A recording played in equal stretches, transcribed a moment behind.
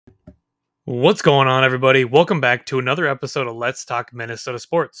What's going on, everybody? Welcome back to another episode of Let's Talk Minnesota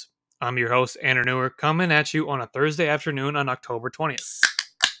Sports. I'm your host, Andrew Newer, coming at you on a Thursday afternoon on October 20th.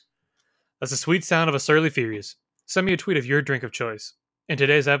 That's the sweet sound of a Surly Furious. Send me a tweet of your drink of choice. In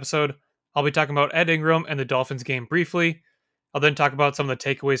today's episode, I'll be talking about Ed Ingram and the Dolphins game briefly. I'll then talk about some of the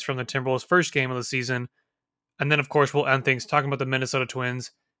takeaways from the Timberwolves' first game of the season. And then, of course, we'll end things talking about the Minnesota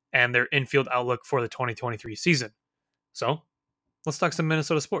Twins and their infield outlook for the 2023 season. So, let's talk some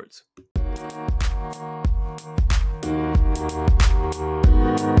Minnesota sports.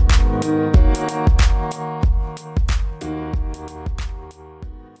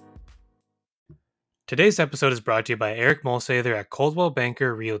 Today's episode is brought to you by Eric Mulsather at Coldwell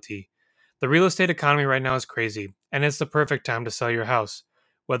Banker Realty. The real estate economy right now is crazy, and it's the perfect time to sell your house.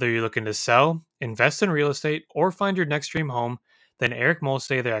 Whether you're looking to sell, invest in real estate, or find your next dream home, then Eric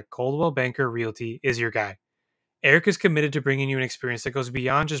Mulsather at Coldwell Banker Realty is your guy. Eric is committed to bringing you an experience that goes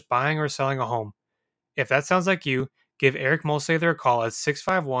beyond just buying or selling a home. If that sounds like you, give Eric Mulsather a call at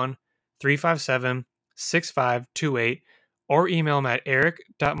 651 357 6528 or email him at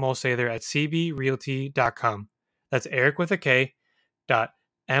eric.mulsather at cbrealty.com. That's Eric with a K dot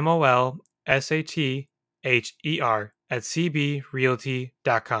MOLSATHER at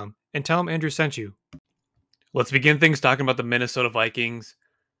cbrealty.com and tell him Andrew sent you. Let's begin things talking about the Minnesota Vikings.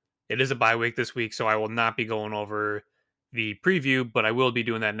 It is a bye week this week, so I will not be going over the preview, but I will be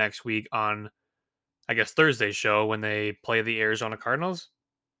doing that next week on, I guess, Thursday's show when they play the Arizona Cardinals.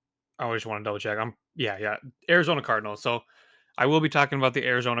 I always want to double check. Arizona Cardinals. So I will be talking about the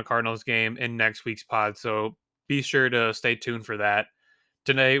Arizona Cardinals game in next week's pod. So be sure to stay tuned for that.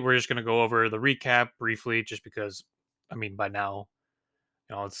 Today we're just going to go over the recap briefly, just because, I mean, by now,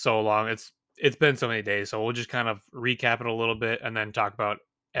 it's so long. It's been so many days, so we'll just kind of recap it a little bit and then talk about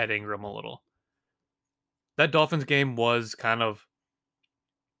Ed Ingram a little. That Dolphins game was kind of,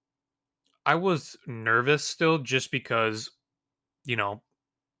 I was nervous still, just because, you know,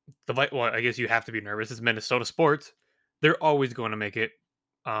 well, I guess you have to be nervous. It's Minnesota sports. They're always going to make it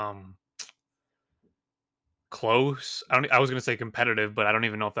um close. I was going to say competitive, but I don't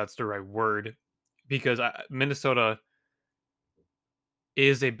even know if that's the right word, because Minnesota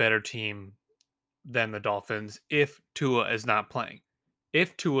is a better team than the Dolphins if Tua is not playing.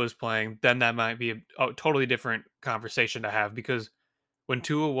 If Tua is playing, then that might be a totally different conversation to have, because when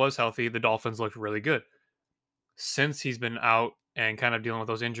Tua was healthy, the Dolphins looked really good. Since he's been out and kind of dealing with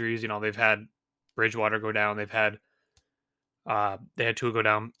those injuries, they've had Bridgewater go down, they had Tua go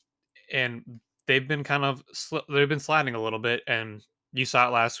down, and they've been they've been sliding a little bit. And you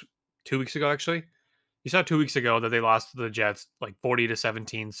saw it 2 weeks ago, actually. You saw 2 weeks ago that they lost to the Jets like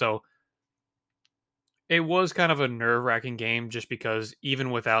 40-17. So it was kind of a nerve-wracking game, just because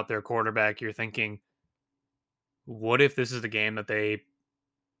even without their quarterback, you're thinking, what if this is the game that they,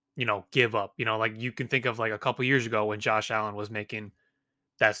 give up? Like, you can think of like a couple years ago when Josh Allen was making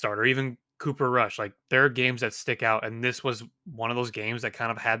that start, or even Cooper Rush. Like, there are games that stick out, and this was one of those games that kind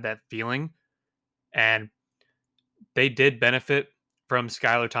of had that feeling. And they did benefit from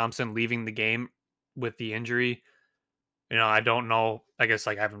Skylar Thompson leaving the game with the injury. I don't know. I guess,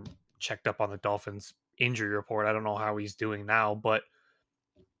 like, I haven't checked up on the Dolphins injury report. I don't know how he's doing now, but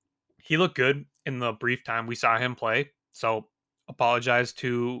he looked good in the brief time we saw him play. So apologize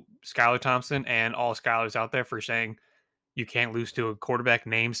to Skylar Thompson and all Skylars out there for saying you can't lose to a quarterback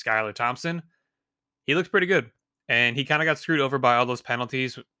named Skylar Thompson. He looks pretty good. And he kind of got screwed over by all those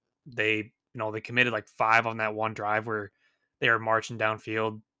penalties. They committed like 5 on that one drive where they were marching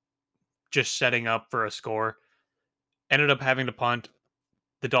downfield, just setting up for a score. Ended up having to punt.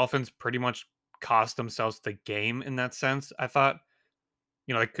 The Dolphins pretty much cost themselves the game in that sense. I thought,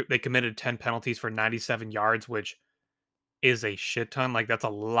 they committed 10 penalties for 97 yards, which is a shit ton. Like, that's a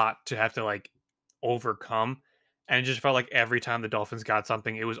lot to have to like overcome. And it just felt like every time the Dolphins got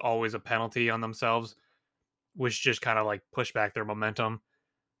something, it was always a penalty on themselves, which just kind of like pushed back their momentum.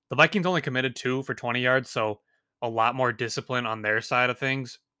 The Vikings only committed 2 for 20 yards, so a lot more discipline on their side of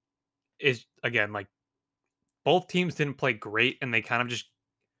things. Is, again, like, both teams didn't play great, and they kind of just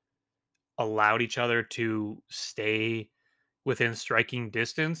allowed each other to stay within striking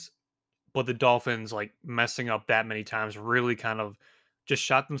distance. But the Dolphins, like, messing up that many times, really kind of just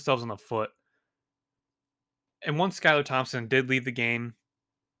shot themselves in the foot. And once Skylar Thompson did leave the game,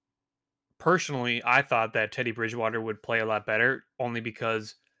 personally, I thought that Teddy Bridgewater would play a lot better, only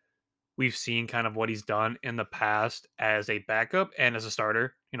because we've seen kind of what he's done in the past as a backup and as a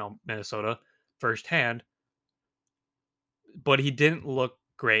starter, Minnesota firsthand. But he didn't look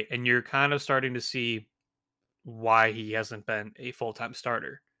great, and you're kind of starting to see why he hasn't been a full-time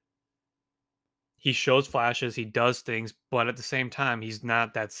starter. He shows flashes, he does things, but at the same time, he's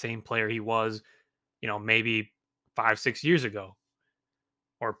not that same player he was, maybe 5, 6 years ago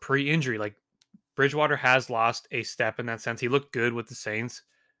or pre-injury. Like Bridgewater has lost a step in that sense. He looked good with the Saints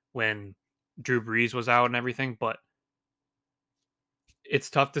when Drew Brees was out and everything, but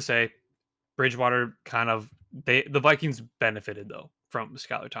it's tough to say. Bridgewater kind of the Vikings benefited though from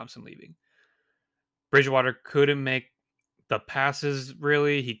Skylar Thompson leaving. Bridgewater couldn't make the passes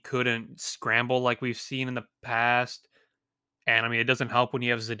really. He couldn't scramble like we've seen in the past. And I mean, it doesn't help when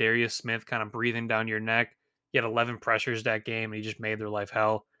you have Zadarius Smith kind of breathing down your neck. He had 11 pressures that game and he just made their life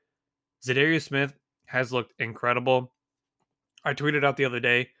hell. Zadarius Smith has looked incredible. I tweeted out the other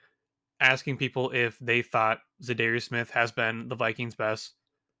day asking people if they thought Zadarius Smith has been the Vikings' best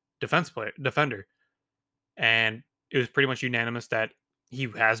defender. And it was pretty much unanimous that he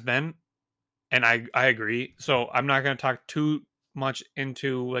has been. And I agree. So I'm not going to talk too much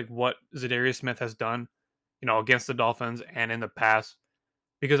into like what Zadarius Smith has done, against the Dolphins and in the past,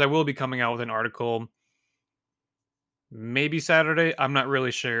 because I will be coming out with an article maybe Saturday. I'm not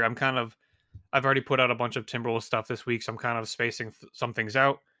really sure. I've already put out a bunch of Timberwolves stuff this week, so I'm kind of spacing some things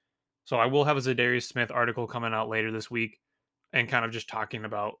out. So I will have a Zadarius Smith article coming out later this week and kind of just talking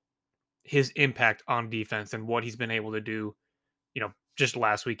about his impact on defense and what he's been able to do, just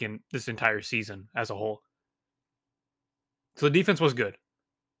last week and this entire season as a whole. So the defense was good.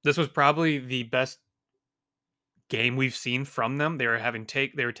 This was probably the best game we've seen from them.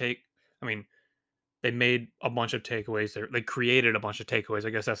 I mean, they made a bunch of takeaways. They created a bunch of takeaways. I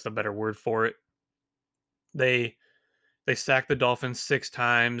guess that's the better word for it. They they sacked the Dolphins 6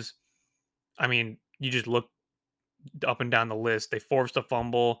 times. I mean, you just look up and down the list. They forced a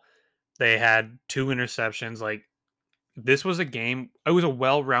fumble. They had 2 interceptions. Like this was a game. It was a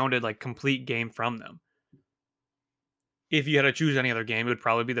well-rounded, like complete game from them. If you had to choose any other game, it would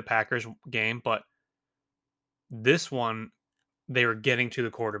probably be the Packers game. But this one, they were getting to the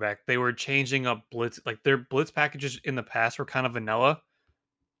quarterback. They were changing up blitz. Like their blitz packages in the past were kind of vanilla.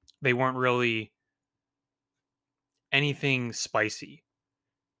 They weren't really anything spicy.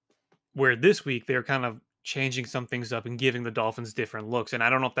 Where this week they're kind of changing some things up and giving the Dolphins different looks. And I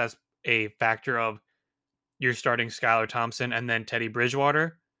don't know if that's a factor of you're starting Skylar Thompson and then Teddy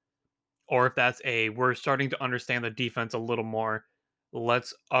Bridgewater, or if that's we're starting to understand the defense a little more.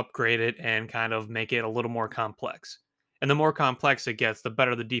 Let's upgrade it and kind of make it a little more complex. And the more complex it gets, the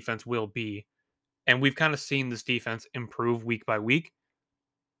better the defense will be. And we've kind of seen this defense improve week by week.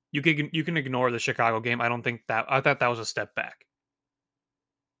 You can ignore the Chicago game. I thought that was a step back.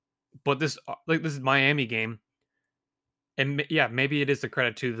 But this Miami game, and yeah, maybe it is the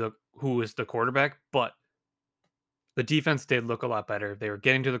credit to the who is the quarterback, but the defense did look a lot better. They were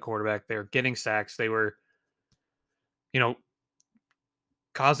getting to the quarterback. They were getting sacks. They were, you know,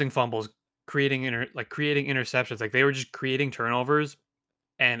 causing fumbles, creating interceptions. Like they were just creating turnovers,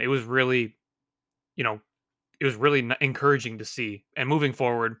 and you know, it was really encouraging to see. And moving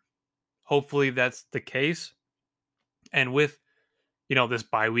forward, hopefully that's the case. And with this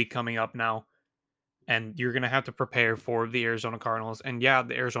bye week coming up now, and you're gonna have to prepare for the Arizona Cardinals. And yeah,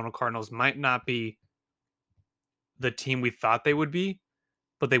 the Arizona Cardinals might not be the team we thought they would be,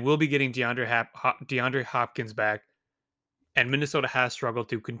 but they will be getting DeAndre Hopkins back, and Minnesota has struggled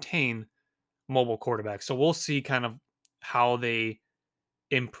to contain mobile quarterbacks. So we'll see kind of how they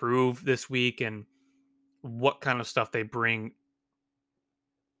improve this week and what kind of stuff they bring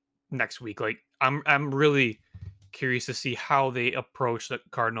next week. Like I'm really curious to see how they approach the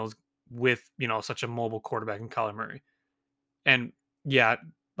Cardinals with such a mobile quarterback in Kyler Murray. And yeah,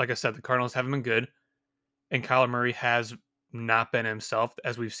 like I said, the Cardinals haven't been good, and Kyler Murray has not been himself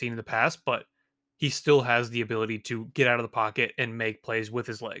as we've seen in the past, but he still has the ability to get out of the pocket and make plays with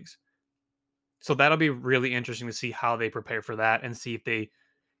his legs. So that'll be really interesting to see how they prepare for that and see if they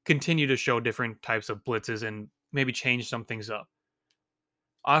continue to show different types of blitzes and maybe change some things up.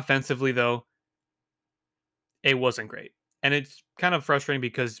 Offensively, though, it wasn't great. And it's kind of frustrating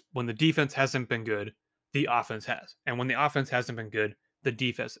because when the defense hasn't been good, the offense has. And when the offense hasn't been good, the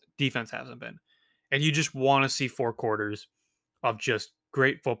defense hasn't been. And you just want to see 4 quarters of just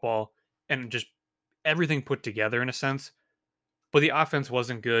great football and just everything put together in a sense. But the offense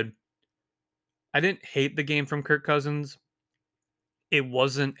wasn't good. I didn't hate the game from Kirk Cousins. It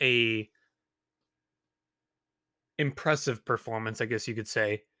wasn't a impressive performance, I guess you could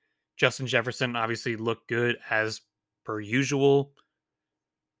say. Justin Jefferson obviously looked good as per usual.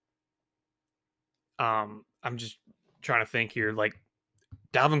 I'm just trying to think here. Like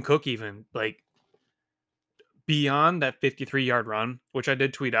Dalvin Cook, even like beyond that 53-yard run, which I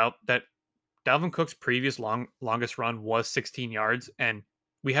did tweet out that Dalvin Cook's previous longest run was 16 yards, and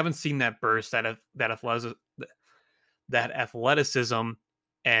we haven't seen that burst, that athleticism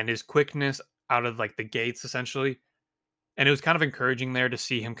and his quickness out of like the gates essentially. And it was kind of encouraging there to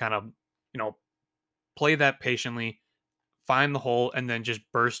see him kind of, you know, play that patiently, find the hole, and then just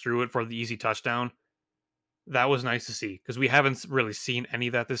burst through it for the easy touchdown. That was nice to see because we haven't really seen any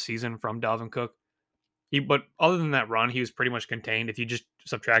of that this season from Dalvin Cook. But other than that run, he was pretty much contained. If you just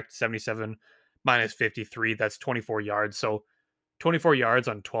subtract 77 minus 53, that's 24 yards. So 24 yards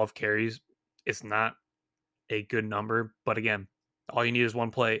on 12 carries is not a good number. But again, all you need is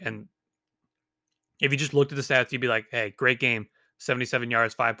one play. And if you just looked at the stats, you'd be like, hey, great game. 77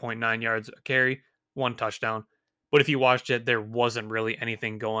 yards, 5.9 yards a carry, one touchdown. But if you watched it, there wasn't really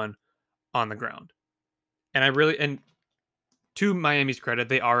anything going on the ground. And to Miami's credit,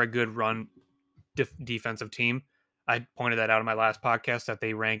 they are a good run defensive team. I pointed that out in my last podcast that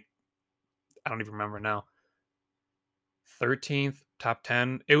they rank, I don't even remember now, 13th, top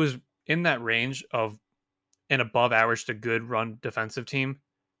 10. It was in that range of an above average to good run defensive team.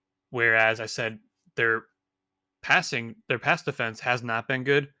 Whereas I said their their pass defense has not been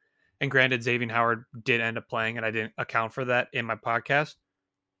good. And granted, Xavier Howard did end up playing, and I didn't account for that in my podcast.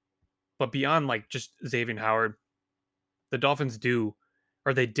 But beyond like just Xavier Howard, the Dolphins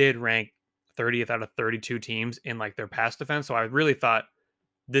they did rank 30th out of 32 teams in like their pass defense. So I really thought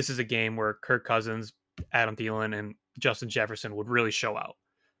this is a game where Kirk Cousins, Adam Thielen, and Justin Jefferson would really show out.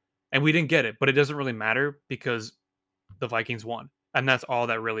 And we didn't get it, but it doesn't really matter because the Vikings won. And that's all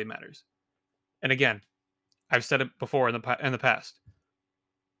that really matters. And again, I've said it before in the past.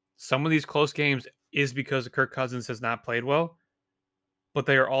 Some of these close games is because Kirk Cousins has not played well, but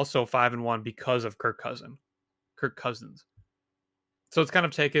they are also 5-1 because of Kirk Cousins. So it's kind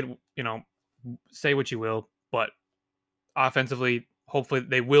of take it, say what you will, but offensively, hopefully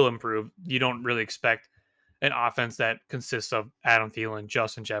they will improve. You don't really expect an offense that consists of Adam Thielen,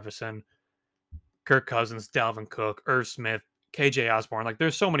 Justin Jefferson, Kirk Cousins, Dalvin Cook, Irv Smith, KJ Osborne. Like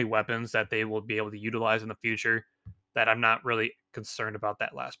there's so many weapons that they will be able to utilize in the future that I'm not really concerned about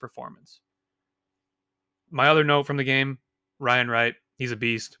that last performance. My other note from the game, Ryan Wright, he's a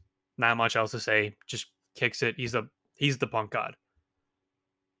beast. Not much else to say. Just kicks it. He's the punt god.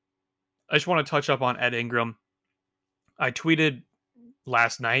 I just want to touch up on Ed Ingram. I tweeted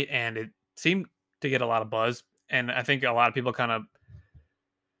last night and it seemed to get a lot of buzz. And I think a lot of people kind of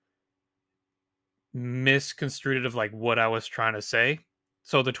misconstrued it of like what I was trying to say.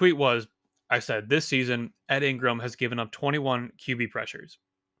 So the tweet was, I said, this season, Ed Ingram has given up 21 QB pressures,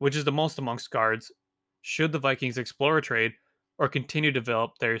 which is the most amongst guards. Should the Vikings explore a trade or continue to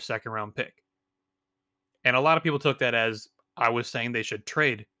develop their second round pick? And a lot of people took that as I was saying they should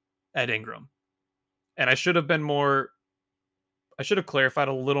trade Ed Ingram. And I should have clarified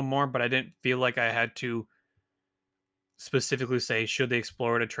a little more, but I didn't feel like I had to specifically say, should they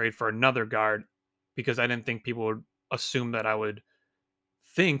explore a trade for another guard? Because I didn't think people would assume that I would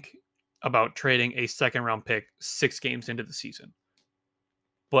think about trading a second round pick 6 games into the season.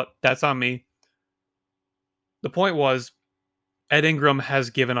 But that's on me. The point was, Ed Ingram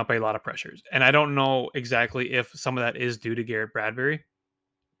has given up a lot of pressures. And I don't know exactly if some of that is due to Garrett Bradbury.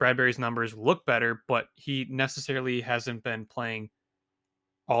 Bradbury's numbers look better, but he necessarily hasn't been playing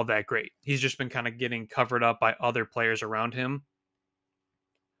all that great. He's just been kind of getting covered up by other players around him.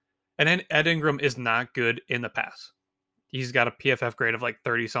 And then Ed Ingram is not good in the pass. He's got a PFF grade of like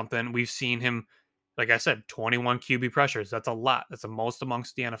 30 something. We've seen him, like I said, 21 QB pressures. That's a lot. That's the most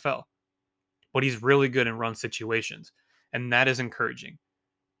amongst the NFL. But he's really good in run situations. And that is encouraging.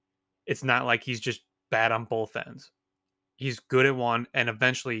 It's not like he's just bad on both ends. He's good at one. And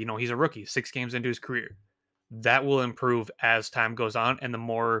eventually, he's a rookie, 6 games into his career. That will improve as time goes on and the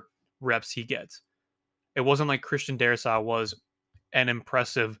more reps he gets. It wasn't like Christian Darrisaw was an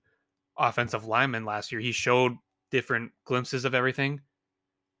impressive offensive lineman last year. He showed different glimpses of everything.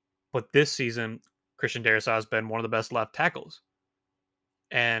 But this season, Christian Darrisaw has been one of the best left tackles.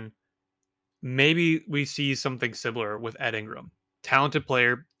 And maybe we see something similar with Ed Ingram. Talented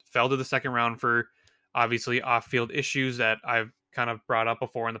player, fell to the second round for obviously off-field issues that I've kind of brought up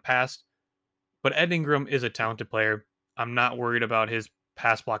before in the past. But Ed Ingram is a talented player. I'm not worried about his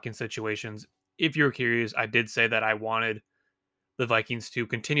pass blocking situations. If you're curious, I did say that I wanted the Vikings to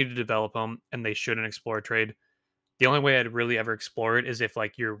continue to develop him and they shouldn't explore a trade. The only way I'd really ever explore it is if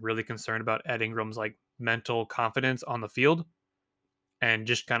like you're really concerned about Ed Ingram's like mental confidence on the field, and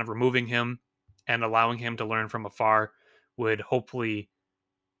just kind of removing him and allowing him to learn from afar would hopefully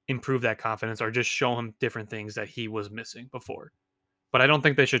improve that confidence or just show him different things that he was missing before. But I don't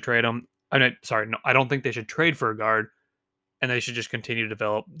think they should trade him. I don't think they should trade for a guard, and they should just continue to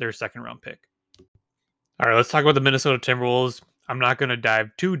develop their second round pick. All right, let's talk about the Minnesota Timberwolves. I'm not going to dive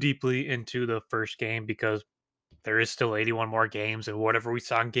too deeply into the first game because there is still 81 more games, and whatever we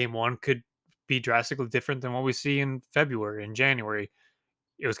saw in game one could be drastically different than what we see in February and January.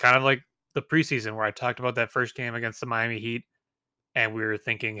 It was kind of like the preseason where I talked about that first game against the Miami Heat, and we were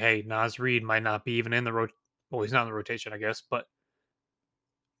thinking, hey, Nas Reed might not be even in the well, he's not in the rotation, I guess, but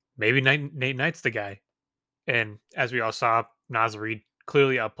maybe Nate Knight's the guy. And as we all saw, Nas Reed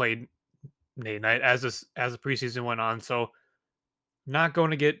clearly outplayed Nate Knight as the preseason went on. So not going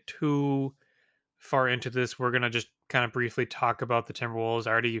to get too far into this. We're gonna just kind of briefly talk about the Timberwolves.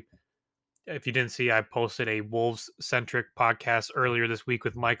 I already, if you didn't see, I posted a Wolves centric podcast earlier this week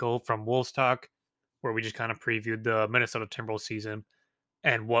with Michael from Wolves Talk, where we just kind of previewed the Minnesota Timberwolves season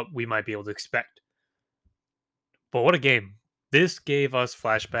and what we might be able to expect. But what a game! This gave us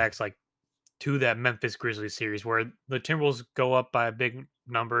flashbacks like to that Memphis Grizzlies series where the Timberwolves go up by a big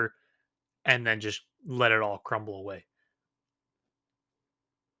number and then just let it all crumble away.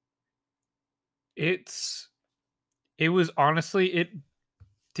 It's it was honestly it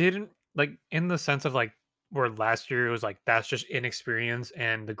didn't like in the sense of like where last year it was like that's just inexperience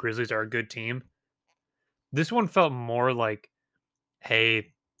and the Grizzlies are a good team. This one felt more like,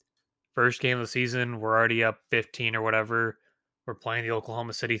 hey, first game of the season, we're already up 15 or whatever. We're playing the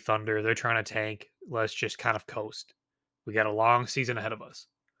Oklahoma City Thunder. They're trying to tank. Let's just kind of coast. We got a long season ahead of us.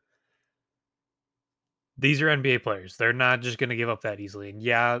 These are NBA players. They're not just going to give up that easily. And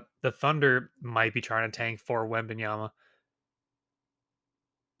yeah, the Thunder might be trying to tank for Wembenyama,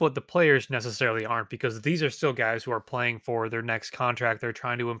 but the players necessarily aren't because these are still guys who are playing for their next contract. They're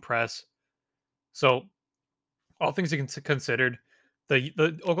trying to impress. So, all things considered, the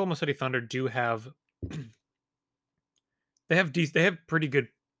Oklahoma City Thunder do have they have pretty good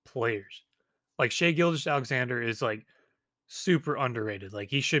players. Like Shea Gilgeous-Alexander is like super underrated. Like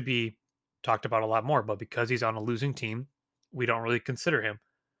he should be talked about a lot more, but because he's on a losing team, we don't really consider him.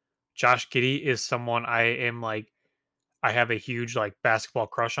 Josh Giddey is someone I have a huge like basketball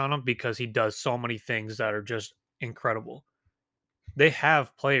crush on him because he does so many things that are just incredible. They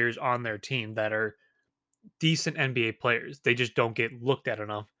have players on their team that are decent NBA players. They just don't get looked at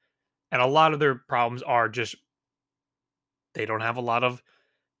enough. And a lot of their problems are just they don't have a lot of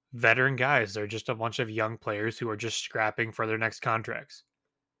veteran guys. They're just a bunch of young players who are just scrapping for their next contracts.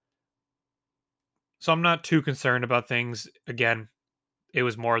 So I'm not too concerned about things. Again, it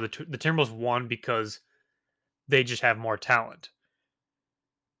was more the Timberwolves won because they just have more talent.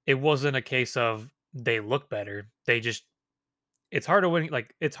 It wasn't a case of they look better. They just it's hard to win.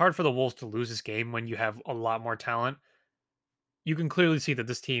 Like it's hard for the Wolves to lose this game when you have a lot more talent. You can clearly see that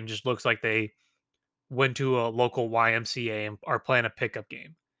this team just looks like they went to a local YMCA and are playing a pickup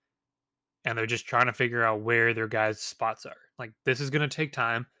game, and they're just trying to figure out where their guys' spots are. Like this is going to take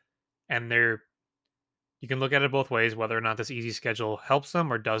time, and they're you can look at it both ways, whether or not this easy schedule helps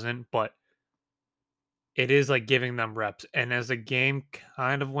them or doesn't, but it is like giving them reps. And as the game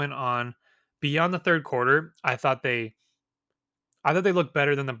kind of went on beyond the third quarter, I thought they looked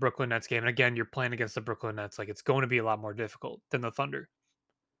better than the Brooklyn Nets game. And again, you're playing against the Brooklyn Nets. Like it's going to be a lot more difficult than the Thunder.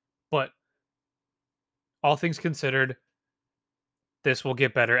 But all things considered, this will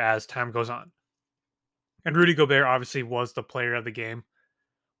get better as time goes on. And Rudy Gobert obviously was the player of the game.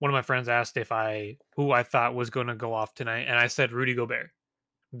 One of my friends asked if I who I thought was going to go off tonight, and I said Rudy Gobert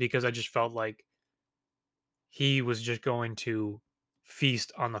because I just felt like he was just going to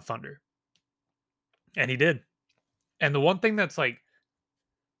feast on the Thunder. And he did. And the one thing that's like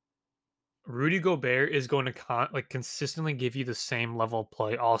Rudy Gobert is going to consistently give you the same level of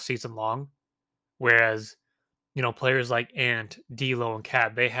play all season long. Whereas, players like Ant, D'Lo, and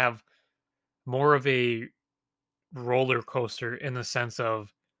Cat, they have more of a roller coaster in the sense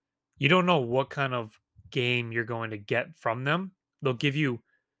of you don't know what kind of game you're going to get from them. They'll give you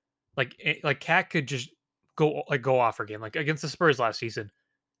like Cat could just go off again. Like against the Spurs last season,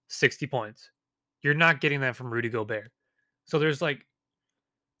 60 points. You're not getting that from Rudy Gobert. So there's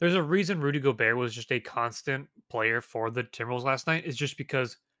a reason Rudy Gobert was just a constant player for the Timberwolves last night is just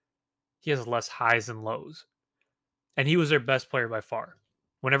because he has less highs and lows. And he was their best player by far.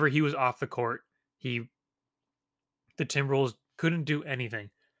 Whenever he was off the court, he the Timberwolves couldn't do anything.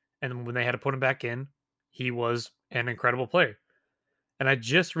 And when they had to put him back in, he was an incredible player. And I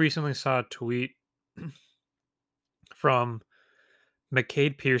just recently saw a tweet from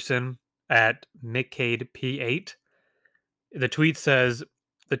McCade Pearson at McCadeP8. The tweet says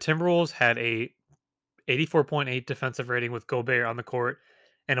the Timberwolves had a 84.8 defensive rating with Gobert on the court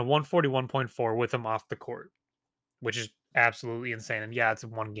and a 141.4 with him off the court, which is absolutely insane. And yeah, it's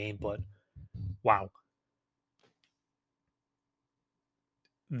one game, but wow.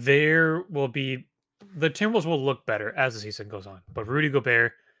 There will be The Timberwolves will look better as the season goes on. But Rudy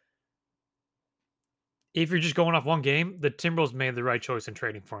Gobert, if you're just going off one game, the Timberwolves made the right choice in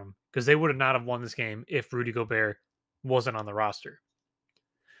trading for him because they would have not have won this game if Rudy Gobert wasn't on the roster.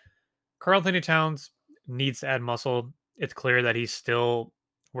 Karl Anthony Towns needs to add muscle. It's clear that he's still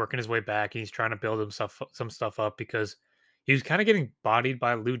working his way back and he's trying to build himself some stuff up because he was kind of getting bodied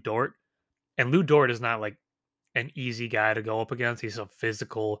by Lou Dort. And Lou Dort is not like an easy guy to go up against. He's a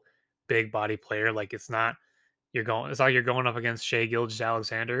physical, big body player. Like it's like you're going up against Shea Gilgeous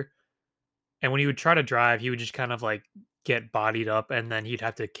Alexander. And when he would try to drive, he would just kind of like get bodied up and then he'd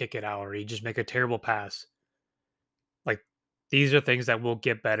have to kick it out or he'd just make a terrible pass. Like these are things that will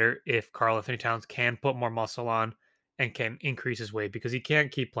get better if Karl Anthony Towns can put more muscle on and can increase his weight because he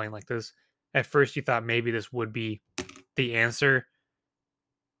can't keep playing like this. At first, you thought maybe this would be the answer.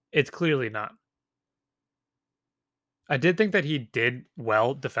 It's clearly not. I did think that he did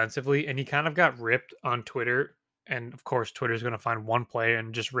well defensively, and he kind of got ripped on Twitter. And of course, Twitter's going to find one play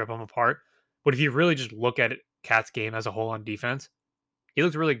and just rip him apart. But if you really just look at it, Cat's game as a whole on defense, he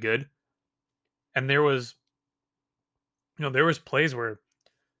looked really good. And there was plays where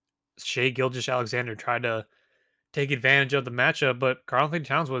Shea Gilgis Alexander tried to take advantage of the matchup, but Karl Anthony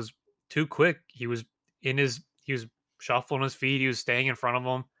Towns was too quick. He was shuffling his feet, he was staying in front of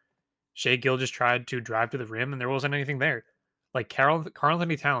him. Shea Gill just tried to drive to the rim and there wasn't anything there. Like Karl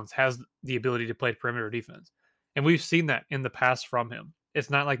Anthony Towns has the ability to play perimeter defense. And we've seen that in the past from him. It's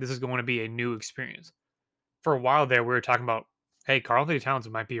not like this is going to be a new experience. For a while there, we were talking about, hey, Karl Anthony Towns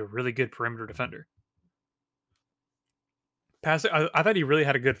might be a really good perimeter defender. I thought he really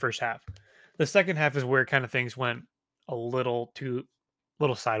had a good first half. The second half is where kind of things went a little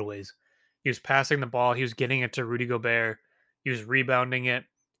sideways. He was passing the ball, he was getting it to Rudy Gobert, he was rebounding it.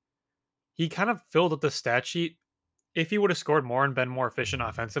 He kind of filled up the stat sheet. If he would have scored more and been more efficient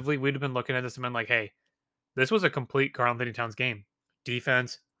offensively, we'd have been looking at this and been like, hey, this was a complete Karl Anthony Towns game.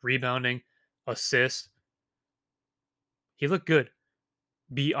 Defense, rebounding, assists. He looked good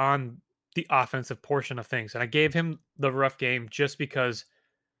beyond the offensive portion of things. And I gave him the rough game just because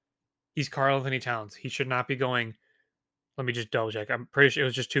he's Karl Anthony Towns. He should not be going. Let me just double check. I'm pretty sure it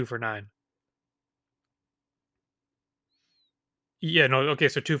was just 2 for 9. Yeah, no, okay,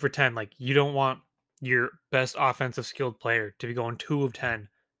 so 2 for 10. Like, you don't want your best offensive skilled player to be going 2 of 10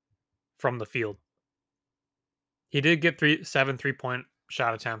 from the field. He did get 3 point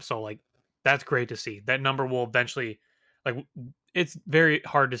shot attempts, so like that's great to see. That number will eventually, like, it's very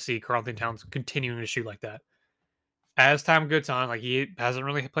hard to see Karl Anthony Towns continuing to shoot like that. As time goes on, like he hasn't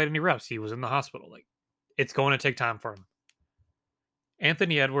really played any reps. He was in the hospital. Like it's going to take time for him.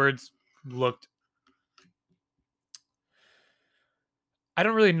 Anthony Edwards looked. I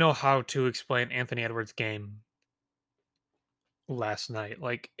don't really know how to explain Anthony Edwards' game last night.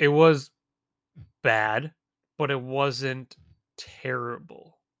 Like it was bad, but it wasn't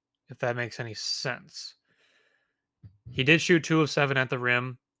terrible. If that makes any sense. He did shoot 2 of 7 at the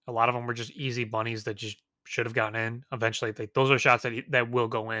rim. A lot of them were just easy bunnies that just should have gotten in. Eventually, those are shots that will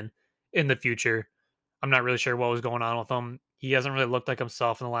go in the future. I'm not really sure what was going on with him. He hasn't really looked like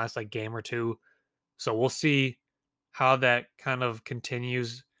himself in the last like game or two. So we'll see how that kind of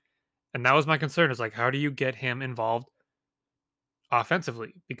continues. And that was my concern is like, how do you get him involved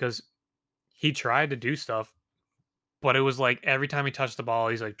offensively? Because he tried to do stuff, but it was like every time he touched the ball,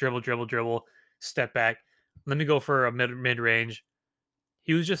 he's like dribble, dribble, dribble, step back. Let me go for a mid range.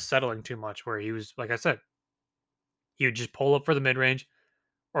 He was just settling too much where he was, like I said, he would just pull up for the mid range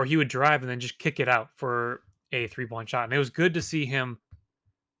or he would drive and then just kick it out for a 3 point shot. And it was good to see him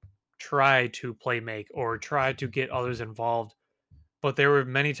try to play make or try to get others involved. But there were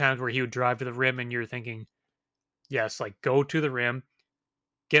many times where he would drive to the rim and you're thinking, yes, like go to the rim,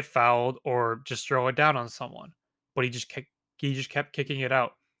 get fouled, or just throw it down on someone. But he just kept kicking it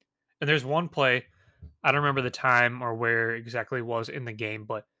out. And there's one play, I don't remember the time or where exactly it was in the game,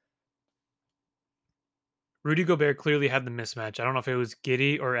 but Rudy Gobert clearly had the mismatch. I don't know if it was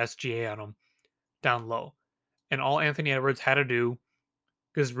Giddy or SGA on him down low. And all Anthony Edwards had to do,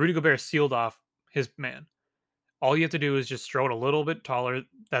 because Rudy Gobert sealed off his man, all you have to do is just throw it a little bit taller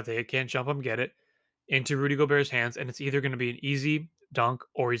that they can't jump him, get it into Rudy Gobert's hands, and it's either going to be an easy dunk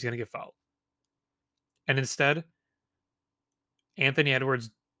or he's going to get fouled. And instead, Anthony Edwards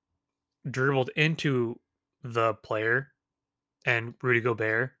dribbled into the player and Rudy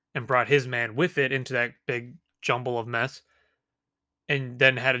Gobert and brought his man with it into that big jumble of mess and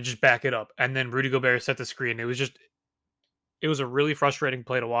then had to just back it up. And then Rudy Gobert set the screen. It was a really frustrating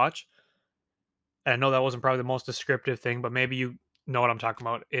play to watch. And I know that wasn't probably the most descriptive thing, but maybe you know what I'm talking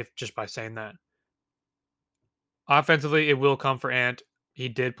about if just by saying that. Offensively, it will come for Ant. He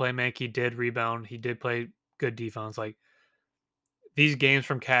did play make, he did rebound, he did play good defense. Like these games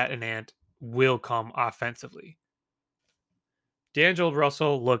from Cat and Ant will come offensively. D'Angelo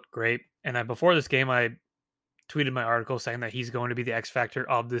Russell looked great, and before this game, I tweeted my article saying that he's going to be the X factor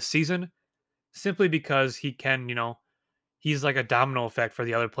of this season, simply because he can, he's like a domino effect for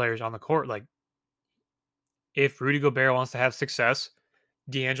the other players on the court. Like if Rudy Gobert wants to have success,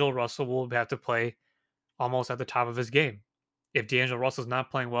 D'Angelo Russell will have to play almost at the top of his game. If D'Angelo Russell's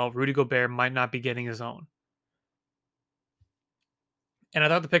not playing well, Rudy Gobert might not be getting his own. And I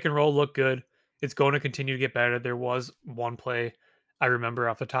thought the pick and roll looked good. It's going to continue to get better. There was one play I remember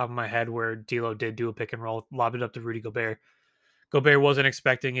off the top of my head where D'Lo did do a pick and roll, lobbed it up to Rudy Gobert. Gobert wasn't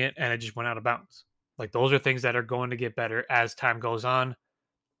expecting it, and it just went out of bounds. Like those are things that are going to get better as time goes on.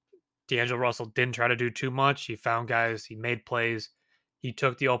 D'Angelo Russell didn't try to do too much. He found guys, he made plays, he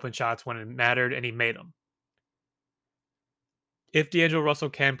took the open shots when it mattered, and he made them. If D'Angelo Russell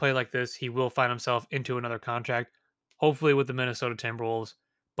can play like this, he will find himself into another contract, hopefully with the Minnesota Timberwolves.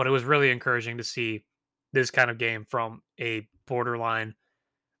 But it was really encouraging to see this kind of game from a borderline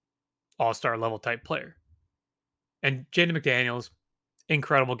all-star level type player. And Jaden McDaniels,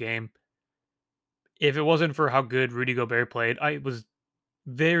 incredible game. If it wasn't for how good Rudy Gobert played, I was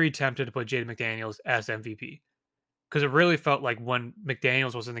very tempted to put Jaden McDaniels as MVP because it really felt like when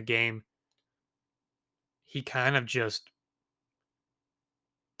McDaniels was in the game, he kind of just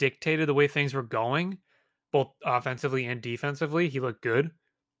dictated the way things were going, both offensively and defensively. He looked good,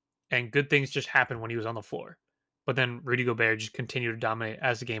 and good things just happened when he was on the floor. But then Rudy Gobert just continued to dominate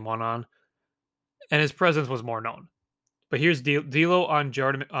as the game went on, and his presence was more known. But here's D'Lo on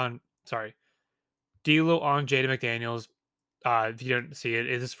Jordan on sorry, D'Lo on Jaden McDaniels. If you didn't see it,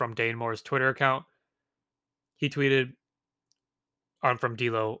 it is from Dane Moore's Twitter account. He tweeted on from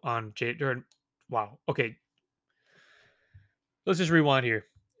D'Lo on Jaden. Wow. Okay, let's just rewind here.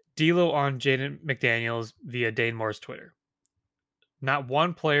 D'Lo on Jaden McDaniels via Dane Moore's Twitter. Not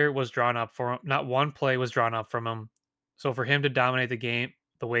one player was drawn up for him. Not one play was drawn up from him. So for him to dominate the game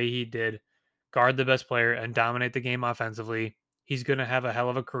the way he did, guard the best player and dominate the game offensively, he's going to have a hell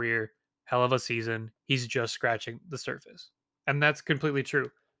of a career, hell of a season. He's just scratching the surface. And that's completely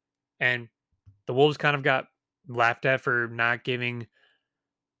true. And the Wolves kind of got laughed at for not giving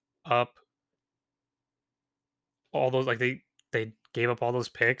up all those, like they gave up all those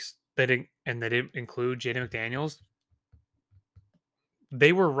picks. They didn't include Jaden McDaniels.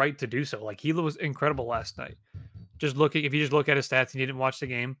 They were right to do so. Like he was incredible last night. If you just look at his stats and you didn't watch the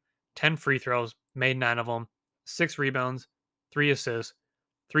game, 10 free throws, made 9 of them, 6 rebounds, 3 assists,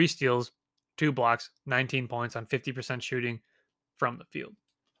 3 steals, 2 blocks, 19 points on 50% shooting from the field.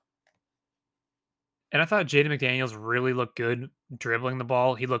 And I thought Jaden McDaniels really looked good dribbling the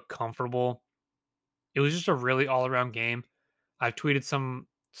ball. He looked comfortable. It was just a really all around game. I've tweeted some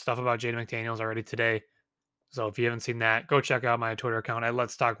stuff about Jaden McDaniels already today. So if you haven't seen that, go check out my Twitter account at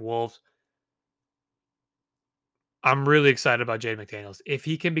Let's Talk Wolves. I'm really excited about Jaden McDaniels. If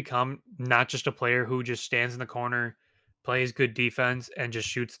he can become not just a player who just stands in the corner, plays good defense, and just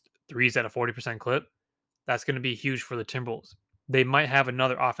shoots threes at a 40% clip, that's going to be huge for the Timberwolves. They might have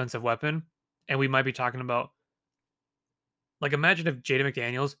another offensive weapon, and we might be talking about, like, imagine if Jaden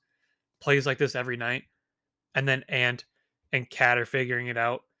McDaniels plays like this every night, and then Ant and Cat are figuring it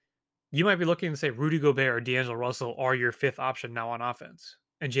out. You might be looking to say Rudy Gobert or D'Angelo Russell are your fifth option now on offense,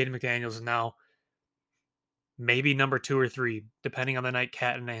 and Jaden McDaniels is now maybe number 2 or 3, depending on the night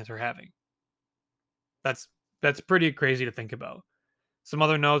Cat and Ant are having. That's pretty crazy to think about. Some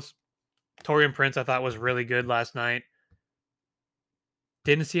other notes: Torian Prince I thought was really good last night.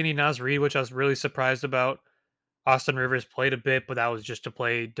 Didn't see any Naz Reid, which I was really surprised about. Austin Rivers played a bit, but that was just to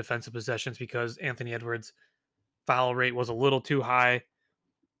play defensive possessions because Anthony Edwards' foul rate was a little too high.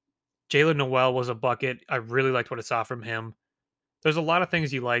 Jalen Noel was a bucket. I really liked what I saw from him. There's a lot of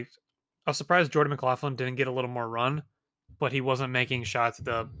things you liked. I was surprised Jordan McLaughlin didn't get a little more run, but he wasn't making shots at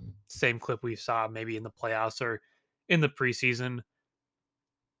the same clip we saw maybe in the playoffs or in the preseason.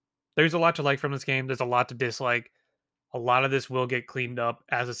 There's a lot to like from this game. There's a lot to dislike. A lot of this will get cleaned up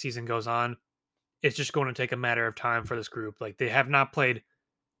as the season goes on. It's just going to take a matter of time for this group. Like they have not played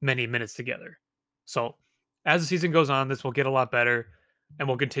many minutes together. So as the season goes on, this will get a lot better and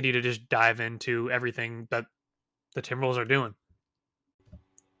we'll continue to just dive into everything that the Timberwolves are doing.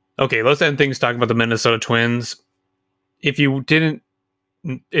 Okay, let's end things talking about the Minnesota Twins. If you didn't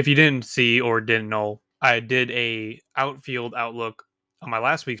see or didn't know, I did a outfield outlook on my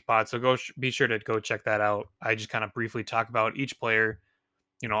last week's pod, so be sure to go check that out. I just kind of briefly talk about each player,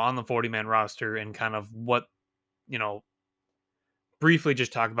 on the 40-man roster and kind of what, briefly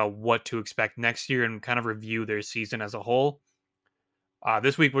just talk about what to expect next year and kind of review their season as a whole.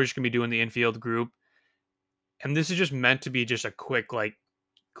 This week we're just gonna be doing the infield group, and this is just meant to be just a quick like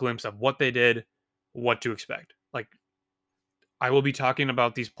glimpse of what they did, what to expect. Like I will be talking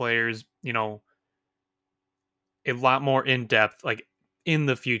about these players, a lot more in depth, like in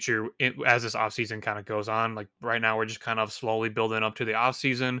the future as this offseason kind of goes on. Like right now, we're just kind of slowly building up to the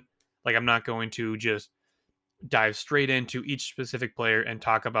offseason. Like I'm not going to just dive straight into each specific player and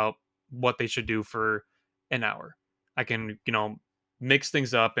talk about what they should do for an hour. I can, mix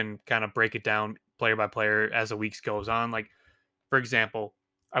things up and kind of break it down player by player as the weeks goes on. Like, for example,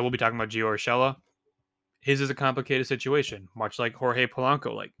 I will be talking about Gio Urshela. His is a complicated situation, much like Jorge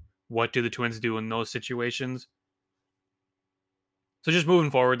Polanco. Like, what do the Twins do in those situations? So just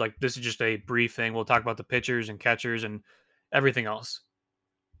moving forward, like this is just a brief thing. We'll talk about the pitchers and catchers and everything else.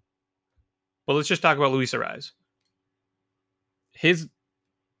 But let's just talk about Luis Ariz. His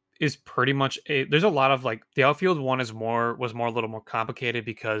is pretty much there's a lot of like the outfield one was more a little more complicated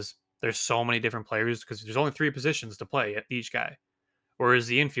because there's so many different players because there's only three positions to play at each guy. Whereas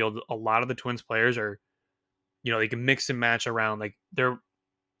the infield, a lot of the Twins players are, they can mix and match around. Like they're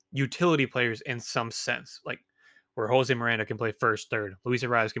utility players in some sense. Like where Jose Miranda can play first, third, Luis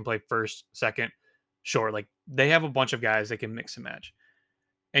Ariz can play first, second, short. Like they have a bunch of guys that can mix and match.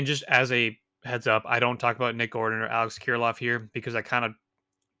 And just as a heads up, I don't talk about Nick Gordon or Alex Kirilloff here because I kind of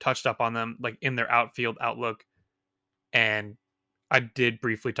touched up on them like in their outfield outlook, and I did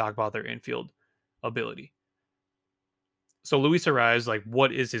briefly talk about their infield ability. So Luis Ariz, like,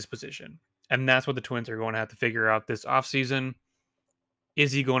 what is his position? And that's what the Twins are going to have to figure out this offseason.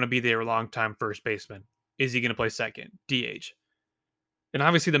 Is he going to be their longtime first baseman? Is he going to play second, DH? And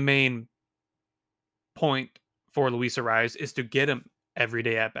obviously, the main point for Luis Ariz is to get him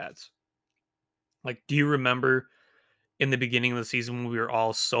everyday at bats. Like, do you remember in the beginning of the season when we were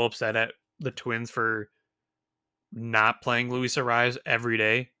all so upset at the Twins for not playing Luis Ariz every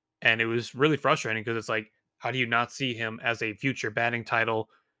day? And it was really frustrating because it's like, how do you not see him as a future batting title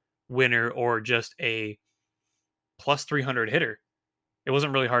winner or just a plus 300 hitter? It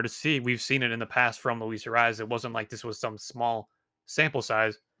wasn't really hard to see. We've seen it in the past from Luis Ariz. It wasn't like this was some small sample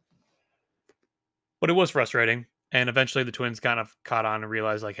size, but it was frustrating. And eventually the Twins kind of caught on and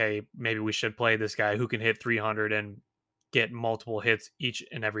realized, like, hey, maybe we should play this guy who can hit 300 and get multiple hits each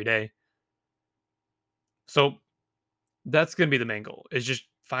and every day. So that's going to be the main goal is just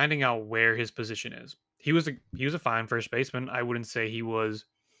finding out where his position is. He was a fine first baseman. I wouldn't say he was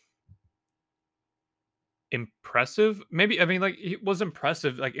impressive. Maybe I mean like he was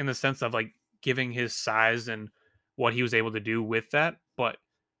impressive like in the sense of like giving his size and what he was able to do with that, but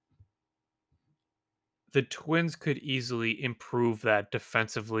the Twins could easily improve that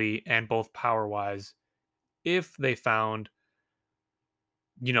defensively and both power wise if they found,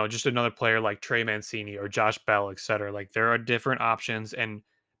 just another player like Trey Mancini or Josh Bell, etc. Like there are different options, and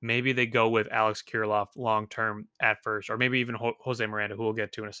maybe they go with Alex Kirilloff long term at first, or maybe even Jose Miranda, who we'll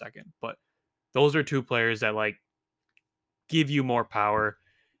get to in a second. But those are two players that like give you more power,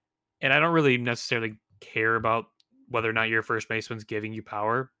 and I don't really necessarily care about whether or not your first baseman's giving you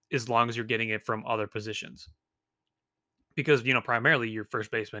power as long as you're getting it from other positions. Because, primarily your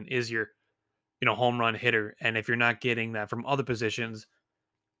first baseman is your, home run hitter. And if you're not getting that from other positions,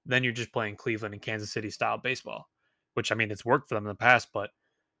 then you're just playing Cleveland and Kansas City style baseball, which I mean, it's worked for them in the past, but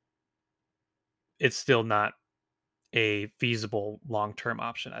it's still not a feasible long term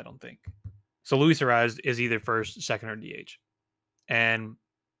option, I don't think. So Luis Ariz is either first, second, or DH. And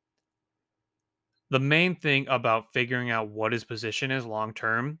the main thing about figuring out what his position is long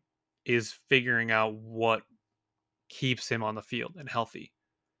term is figuring out what keeps him on the field and healthy.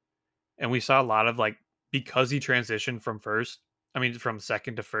 And we saw a lot of like because he transitioned from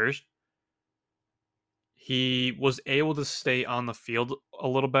second to first, he was able to stay on the field a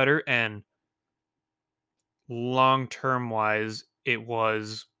little better, and long term wise it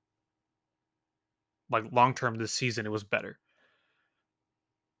was like long term this season it was better.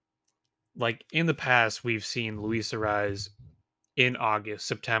 Like in the past we've seen Luis Ariz in August,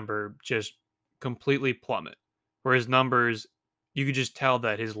 September just completely plummet. Where his numbers, you could just tell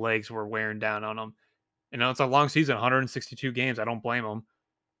that his legs were wearing down on him. It's a long season, 162 games. I don't blame him.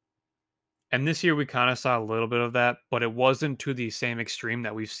 And this year we kind of saw a little bit of that, but it wasn't to the same extreme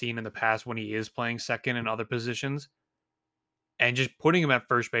that we've seen in the past when he is playing second in other positions. And just putting him at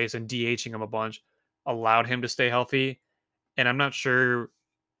first base and DHing him a bunch allowed him to stay healthy. And I'm not sure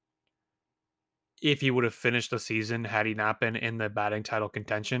if he would have finished the season had he not been in the batting title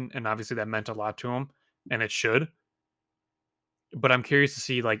contention. And obviously that meant a lot to him, and it should. But I'm curious to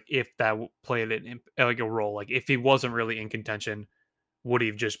see like if that played like a role. Like if he wasn't really in contention, would he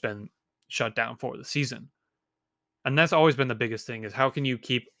have just been shut down for the season? And that's always been the biggest thing is how can you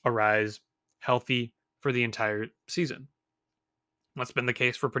keep Arise healthy for the entire season? That's been the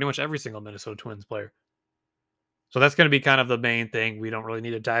case for pretty much every single Minnesota Twins player. So that's going to be kind of the main thing. We don't really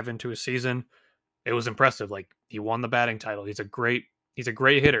need to dive into his season. It was impressive. Like he won the batting title. He's a great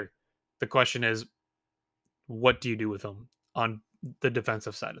hitter. The question is, what do you do with him on the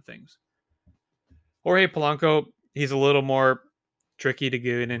defensive side of things? Jorge Polanco, he's a little more tricky to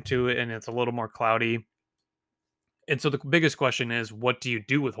get into it, and it's a little more cloudy. And so the biggest question is, what do you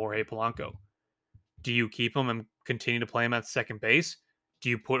do with Jorge Polanco? Do you keep him and continue to play him at second base? Do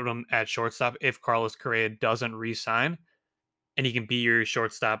you put him at shortstop if Carlos Correa doesn't re-sign and he can be your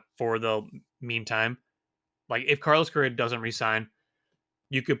shortstop for the meantime? Like if Carlos Correa doesn't resign,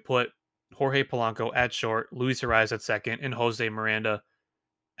 you could put Jorge Polanco at short, Luis Ariz at second, and Jose Miranda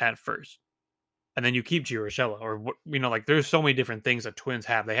at first. And then you keep Gio Urshela, or like there's so many different things that Twins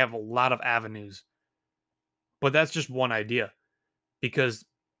have. They have a lot of avenues, but that's just one idea because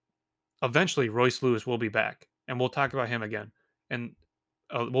eventually Royce Lewis will be back, and we'll talk about him again, and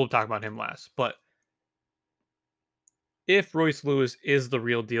we'll talk about him last. But if Royce Lewis is the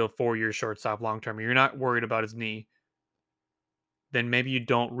real deal for your shortstop long term, you're not worried about his knee, then maybe you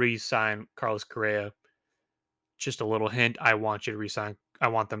don't re-sign Carlos Correa. Just a little hint: I want you to resign. I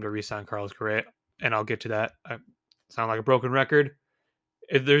want them to resign Carlos Correa, and I'll get to that. I sound like a broken record.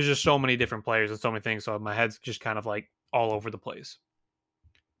 There's just so many different players and so many things, so my head's just kind of like all over the place.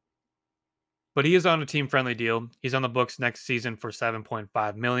 But he is on a team-friendly deal. He's on the books next season for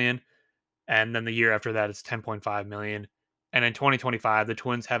 7.5 million, and then the year after that it's 10.5 million. And in 2025, the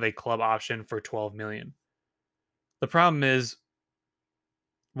Twins have a club option for 12 million. The problem is,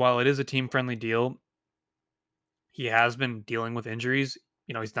 while it is a team-friendly deal, he has been dealing with injuries.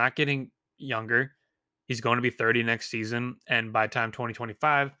 He's not getting younger. He's going to be 30 next season. And by time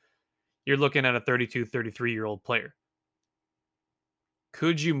 2025, you're looking at a 32, 33-year-old player.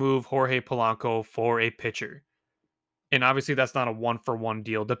 Could you move Jorge Polanco for a pitcher? And obviously, that's not a one-for-one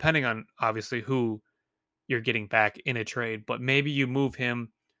deal, depending on obviously who you're getting back in a trade. But maybe you move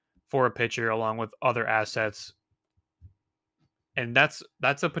him for a pitcher along with other assets. And that's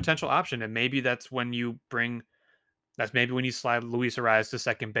a potential option. And maybe that's maybe when you slide Luis Ariz to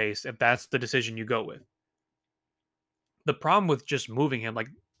second base, if that's the decision you go with. The problem with just moving him, like,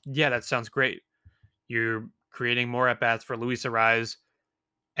 yeah, that sounds great. You're creating more at bats for Luis Ariz,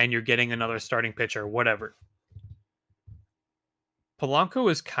 and you're getting another starting pitcher, whatever.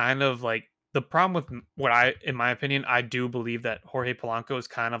 Polanco is kind of like the problem with in my opinion, I do believe that Jorge Polanco is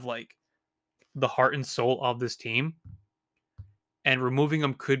kind of like the heart and soul of this team, and removing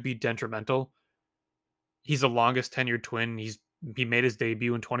him could be detrimental. He's the longest tenured Twin. He made his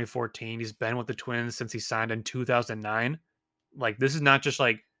debut in 2014. He's been with the Twins since he signed in 2009. Like this is not just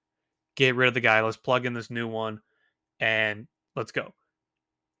like get rid of the guy, let's plug in this new one and let's go.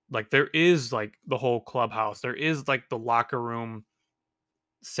 Like there is like the whole clubhouse. There is like the locker room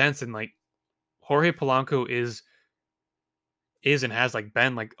sense, and like Jorge Polanco is and has like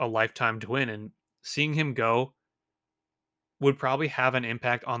been like a lifetime Twin, and seeing him go would probably have an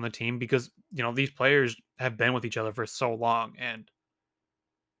impact on the team because these players have been with each other for so long, and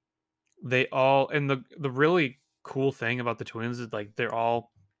the really cool thing about the Twins is like they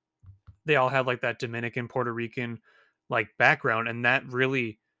all have like that Dominican Puerto Rican like background, and that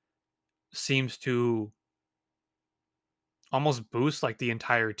really seems to almost boost like the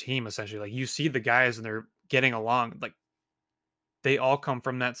entire team essentially. Like you see the guys and they're getting along, like they all come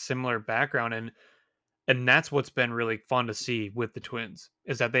from that similar background, and that's what's been really fun to see with the Twins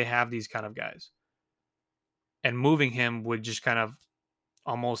is that they have these kind of guys. And moving him would just kind of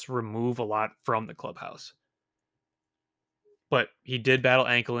almost remove a lot from the clubhouse. But he did battle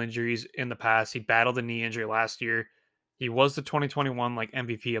ankle injuries in the past. He battled a knee injury last year. He was the 2021 like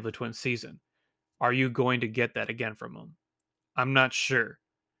MVP of the Twins season. Are you going to get that again from him? I'm not sure.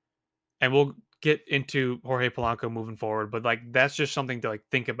 And we'll get into Jorge Polanco moving forward, but like that's just something to like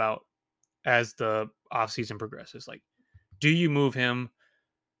think about as the offseason progresses. Like, do you move him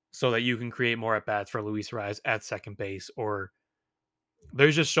so that you can create more at bats for Luis Rise at second base? Or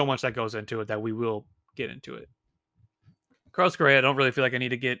there's just so much that goes into it that we will get into it. Carlos Correa, I don't really feel like I need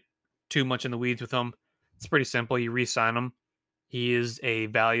to get too much in the weeds with him. It's pretty simple. You re-sign him. He is a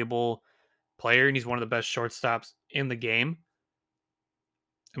valuable player, and he's one of the best shortstops in the game.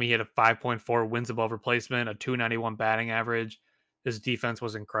 I mean, he had a 5.4 wins above replacement, a 291 batting average. His defense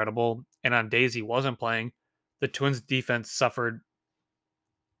was incredible. And on days he wasn't playing, the Twins defense suffered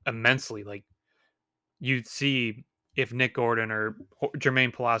immensely. Like you'd see if Nick Gordon or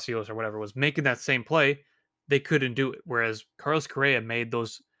Jermaine Palacios or whatever was making that same play, they couldn't do it. Whereas Carlos Correa made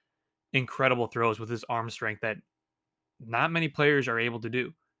those incredible throws with his arm strength that not many players are able to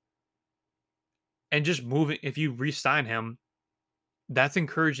do. And just moving, if you re-sign him, that's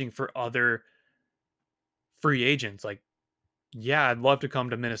encouraging for other free agents. Like, yeah, I'd love to come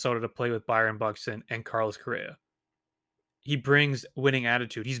to Minnesota to play with Byron Buxton and Carlos Correa. He brings winning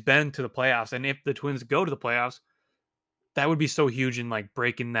attitude. He's been to the playoffs, and if the Twins go to the playoffs, that would be so huge in like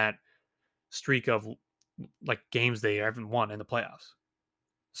breaking that streak of like games they haven't won in the playoffs.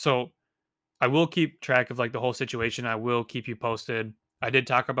 So I will keep track of like the whole situation. I will keep you posted. I did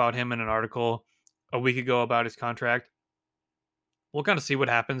talk about him in an article a week ago about his contract. We'll kind of see what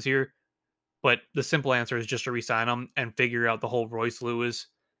happens here, but the simple answer is just to resign him and figure out the whole Royce Lewis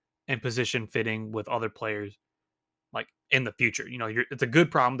and position fitting with other players like in the future. It's a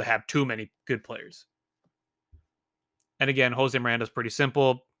good problem to have too many good players. And again, Jose Miranda's pretty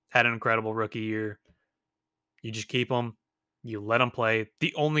simple. Had an incredible rookie year. You just keep him. You let him play.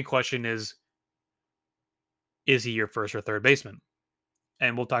 The only question is he your first or third baseman?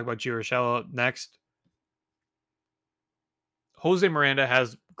 And we'll talk about Giorgio next. Jose Miranda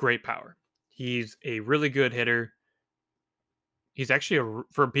has great power. He's a really good hitter. He's actually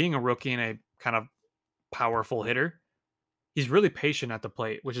for being a rookie and a kind of powerful hitter. He's really patient at the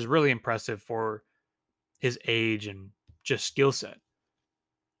plate, which is really impressive for his age and just skill set.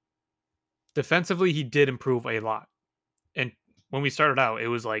 Defensively, he did improve a lot. And when we started out, it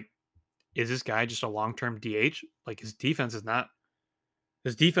was like, is this guy just a long-term DH? Like his defense is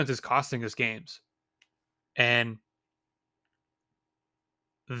costing us games. And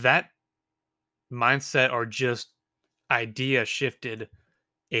that mindset or just idea shifted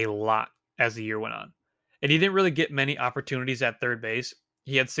a lot as the year went on. And he didn't really get many opportunities at third base.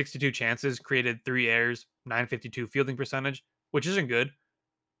 He had 62 chances, created 3 errors, 952 fielding percentage, which isn't good,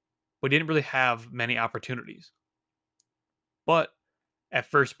 but he didn't really have many opportunities. But at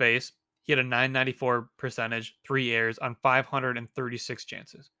first base, he had a 994 percentage, 3 errors on 536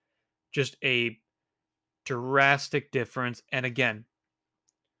 chances. Just a drastic difference. And again,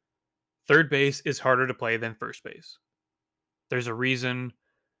 third base is harder to play than first base. There's a reason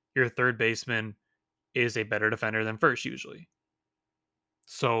your third baseman is a better defender than first usually.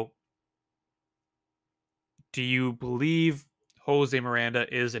 So, do you believe Jose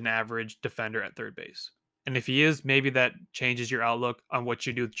Miranda is an average defender at third base? And if he is, maybe that changes your outlook on what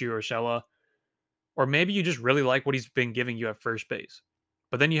you do with Gio Urshela. Or maybe you just really like what he's been giving you at first base.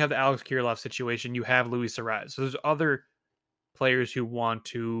 But then you have the Alex Kirilloff situation. You have Luis Suarez. So there's other players who want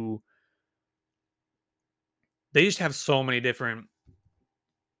to. They just have so many different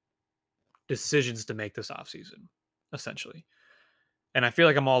decisions to make this offseason, essentially. And I feel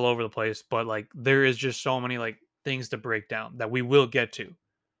like I'm all over the place, but like there is just so many like things to break down that we will get to.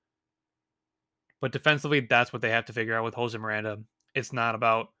 But defensively, that's what they have to figure out with Jose Miranda. It's not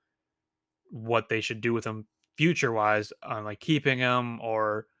about what they should do with him future wise on like keeping him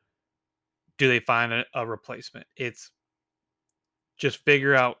or do they find a replacement. It's just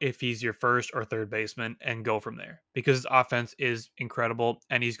figure out if he's your first or third baseman and go from there because his offense is incredible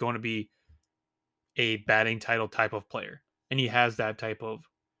and he's going to be a batting title type of player and he has that type of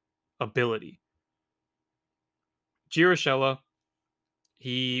ability. Giroshella,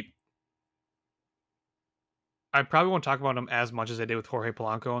 he I probably won't talk about him as much as I did with Jorge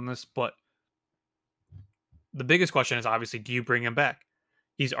Polanco on this, but the biggest question is obviously, do you bring him back?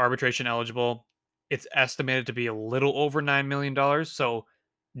 He's arbitration eligible. It's estimated to be a little over $9 million. So,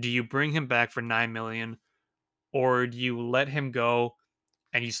 do you bring him back for $9 million, or do you let him go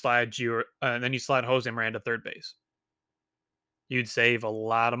and then you slide Jose Miranda third base? You'd save a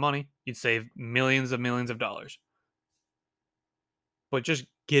lot of money. You'd save millions of dollars. But just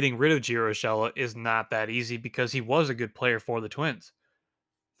getting rid of Gio Urshela is not that easy because he was a good player for the Twins.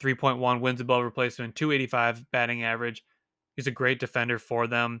 3.1 wins above replacement, 285 batting average. He's a great defender for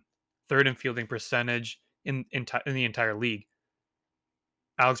them. Third in fielding percentage in the entire league.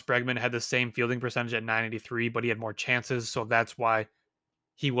 Alex Bregman had the same fielding percentage at 983, but he had more chances, so that's why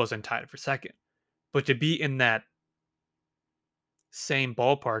he wasn't tied for second. But to be in that same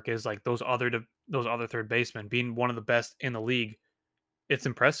ballpark as like those other third basemen, being one of the best in the league, it's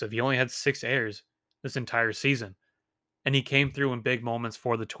impressive. He only had 6 errors this entire season, and he came through in big moments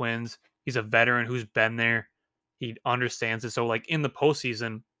for the Twins. He's a veteran who's been there. He understands it. So, like in the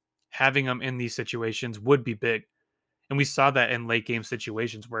postseason, having him in these situations would be big. And we saw that in late game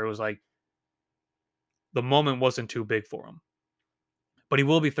situations where it was like the moment wasn't too big for him. But he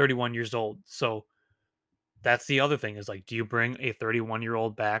will be 31 years old. So that's the other thing is like, do you bring a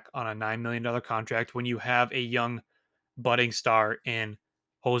 31-year-old back on a $9 million contract when you have a young budding star in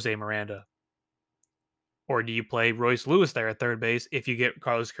Jose Miranda? Or do you play Royce Lewis there at third base if you get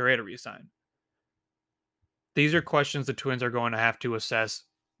Carlos Correa to resign? These are questions the Twins are going to have to assess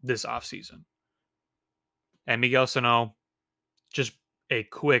this offseason. And Miguel Sano, just a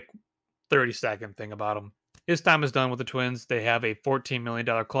quick 30-second thing about him. His time is done with the Twins. They have a $14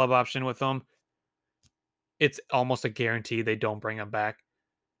 million club option with him. It's almost a guarantee they don't bring him back.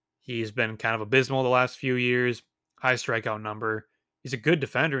 He's been kind of abysmal the last few years, high strikeout number. He's a good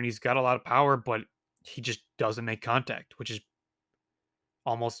defender and he's got a lot of power, but he just doesn't make contact, which is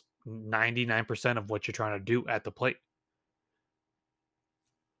almost 99% of what you're trying to do at the plate.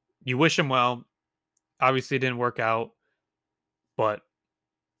 You wish him well. Obviously, it didn't work out, but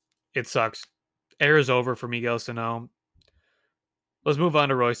it sucks. Air is over for Miguel Sano. Let's move on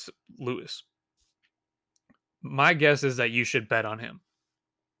to Royce Lewis. My guess is that you should bet on him.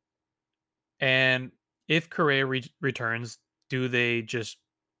 And if Correa returns, do they just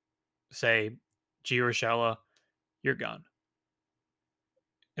say, Gio Urshela, you're gone?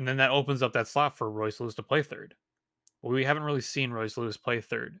 And then that opens up that slot for Royce Lewis to play third. Well, we haven't really seen Royce Lewis play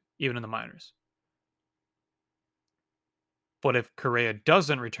third, even in the minors. But if Correa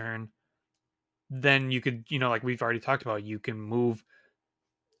doesn't return, then you could, like we've already talked about, you can move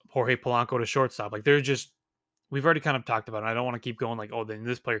Jorge Polanco to shortstop. Like they're just, we've already kind of talked about it. I don't want to keep going like, oh, then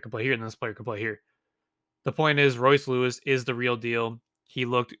this player can play here and this player can play here. The point is, Royce Lewis is the real deal. He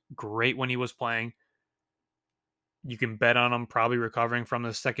looked great when he was playing. You can bet on him probably recovering from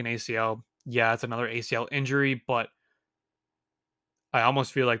the second ACL. Yeah, it's another ACL injury, but I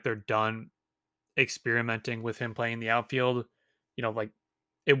almost feel like they're done experimenting with him playing the outfield. Like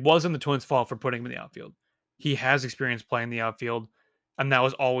it wasn't the Twins' fault for putting him in the outfield. He has experience playing the outfield, and that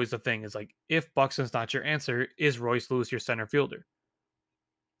was always the thing. Is like if Buxton's not your answer, is Royce Lewis your center fielder?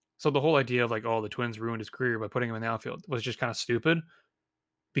 So the whole idea of like, oh, the Twins ruined his career by putting him in the outfield was just kind of stupid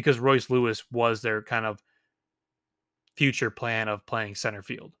because Royce Lewis was their kind of future plan of playing center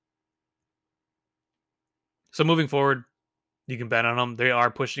field. So moving forward, you can bet on them. They are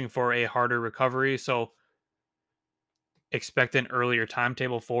pushing for a harder recovery, so expect an earlier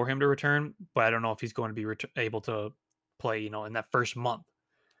timetable for him to return, but I don't know if he's going to be able to play, in that first month.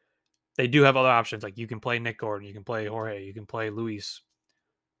 They do have other options. Like you can play Nick Gordon, you can play Jorge, you can play Luis,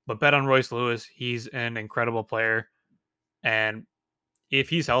 but bet on Royce Lewis. He's an incredible player. And if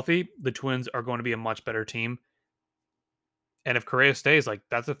he's healthy, the Twins are going to be a much better team. And if Correa stays, like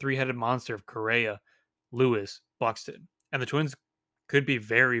that's a three-headed monster of Correa, Lewis, Buxton. And the Twins could be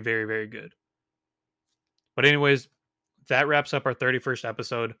very, very, very good. But anyways, that wraps up our 31st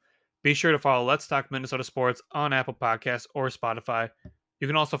episode. Be sure to follow Let's Talk Minnesota Sports on Apple Podcasts or Spotify. You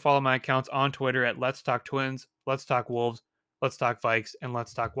can also follow my accounts on Twitter at Let's Talk Twins, Let's Talk Wolves, Let's Talk Vikes, and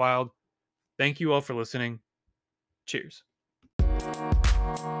Let's Talk Wild. Thank you all for listening. Cheers.